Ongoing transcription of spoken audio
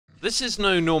This is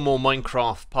no normal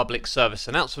Minecraft public service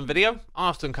announcement video. I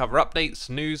often cover updates,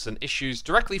 news and issues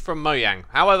directly from Mojang.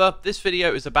 However, this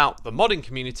video is about the modding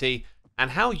community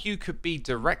and how you could be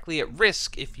directly at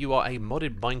risk if you are a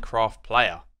modded Minecraft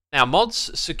player. Now,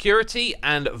 mods, security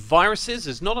and viruses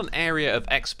is not an area of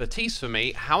expertise for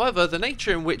me. However, the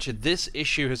nature in which this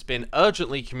issue has been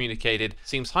urgently communicated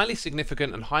seems highly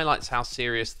significant and highlights how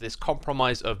serious this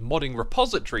compromise of modding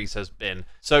repositories has been.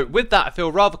 So with that, I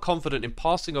feel rather confident in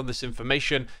passing on this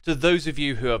information to those of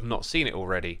you who have not seen it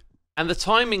already. And the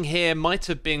timing here might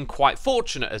have been quite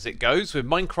fortunate as it goes. With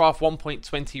Minecraft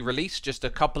 1.20 released just a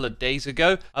couple of days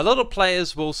ago, a lot of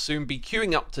players will soon be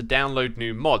queuing up to download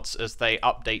new mods as they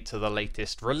update to the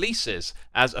latest releases,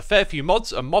 as a fair few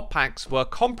mods and mod packs were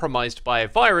compromised by a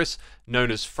virus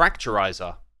known as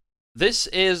Fracturizer. This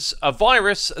is a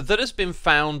virus that has been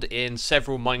found in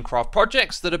several Minecraft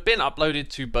projects that have been uploaded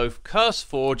to both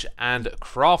CurseForge and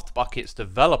CraftBucket's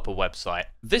developer website.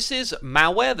 This is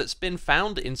malware that's been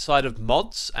found inside of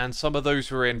mods, and some of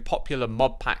those were in popular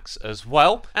mod packs as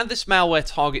well. And this malware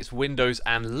targets Windows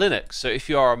and Linux, so if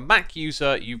you are a Mac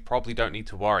user, you probably don't need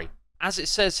to worry. As it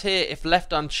says here, if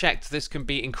left unchecked, this can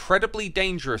be incredibly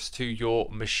dangerous to your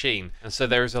machine. And so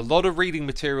there is a lot of reading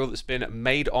material that's been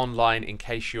made online in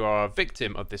case you are a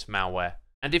victim of this malware.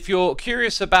 And if you're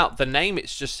curious about the name,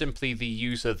 it's just simply the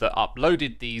user that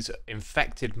uploaded these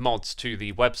infected mods to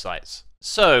the websites.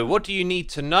 So, what do you need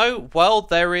to know? Well,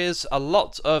 there is a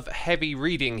lot of heavy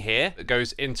reading here that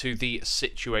goes into the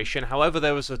situation. However,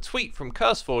 there was a tweet from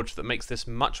CurseForge that makes this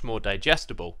much more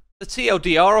digestible. The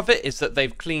TLDR of it is that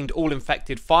they've cleaned all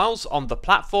infected files on the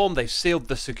platform, they've sealed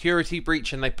the security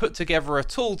breach, and they put together a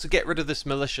tool to get rid of this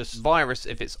malicious virus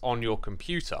if it's on your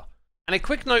computer. And a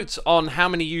quick note on how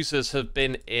many users have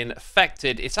been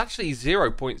infected. It's actually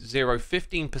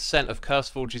 0.015% of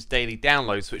CurseForge's daily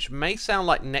downloads, which may sound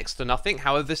like next to nothing.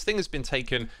 However, this thing has been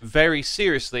taken very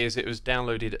seriously as it was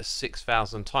downloaded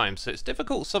 6,000 times. So it's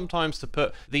difficult sometimes to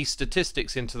put these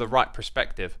statistics into the right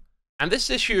perspective. And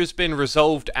this issue has been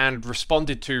resolved and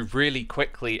responded to really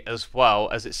quickly as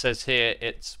well. As it says here,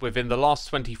 it's within the last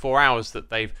 24 hours that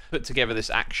they've put together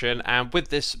this action. And with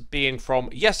this being from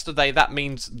yesterday, that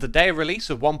means the day of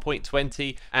release of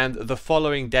 1.20 and the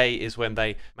following day is when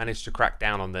they managed to crack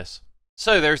down on this.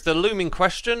 So there's the looming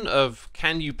question of,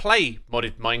 can you play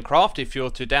modded Minecraft? If you're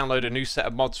to download a new set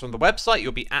of mods from the website,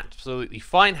 you'll be absolutely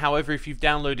fine. However, if you've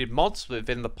downloaded mods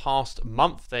within the past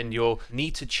month, then you'll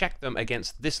need to check them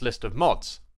against this list of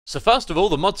mods. So first of all,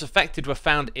 the mods affected were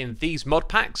found in these mod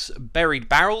packs: Buried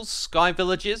Barrels, Sky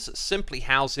Villages, Simply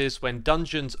Houses, When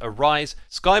Dungeons Arise,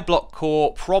 Skyblock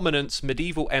Core, Prominence,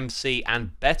 Medieval MC,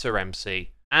 and Better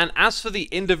MC. And as for the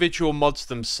individual mods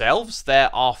themselves,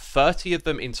 there are 30 of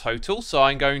them in total, so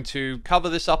I'm going to cover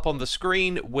this up on the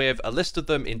screen with a list of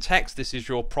them in text. This is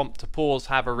your prompt to pause,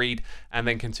 have a read, and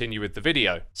then continue with the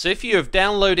video. So if you have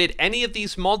downloaded any of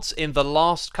these mods in the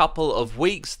last couple of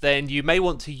weeks, then you may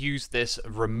want to use this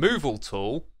removal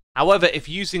tool. However, if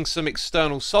using some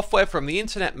external software from the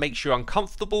internet makes you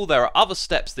uncomfortable, there are other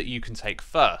steps that you can take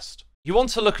first. You want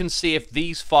to look and see if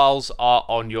these files are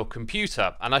on your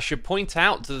computer, and I should point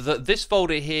out that this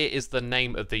folder here is the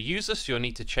name of the user, so you'll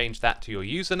need to change that to your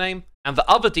username. And the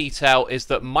other detail is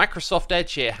that Microsoft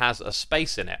Edge here has a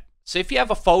space in it. So if you have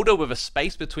a folder with a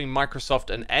space between Microsoft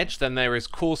and Edge, then there is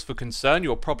cause for concern.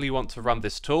 You'll probably want to run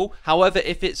this tool. However,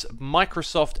 if it's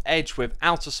Microsoft Edge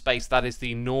without a space, that is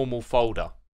the normal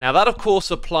folder. Now that of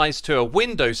course applies to a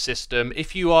Windows system.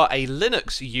 If you are a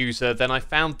Linux user, then I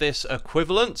found this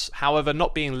equivalent. However,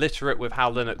 not being literate with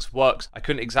how Linux works, I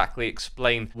couldn't exactly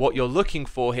explain what you're looking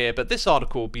for here, but this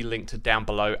article will be linked down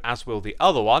below, as will the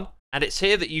other one. And it's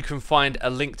here that you can find a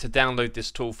link to download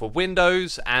this tool for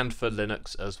Windows and for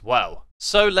Linux as well.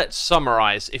 So let's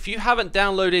summarize. If you haven't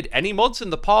downloaded any mods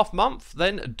in the past month,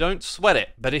 then don't sweat it.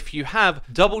 But if you have,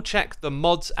 double check the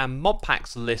mods and mod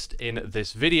packs list in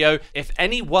this video. If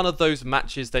any one of those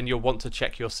matches, then you'll want to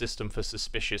check your system for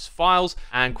suspicious files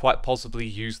and quite possibly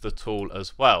use the tool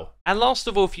as well. And last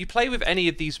of all, if you play with any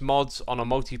of these mods on a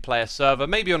multiplayer server,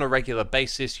 maybe on a regular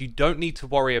basis, you don't need to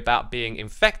worry about being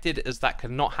infected, as that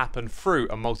cannot happen through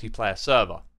a multiplayer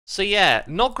server. So yeah,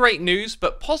 not great news,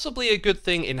 but possibly a good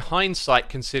thing in hindsight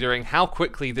considering how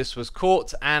quickly this was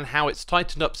caught and how it's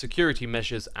tightened up security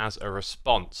measures as a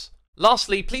response.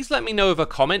 Lastly, please let me know with a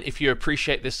comment if you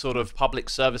appreciate this sort of public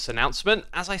service announcement.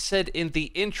 As I said in the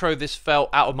intro, this fell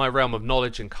out of my realm of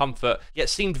knowledge and comfort, yet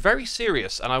seemed very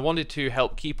serious, and I wanted to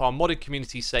help keep our modded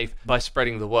community safe by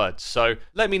spreading the word. So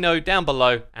let me know down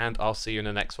below, and I'll see you in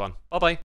the next one. Bye bye.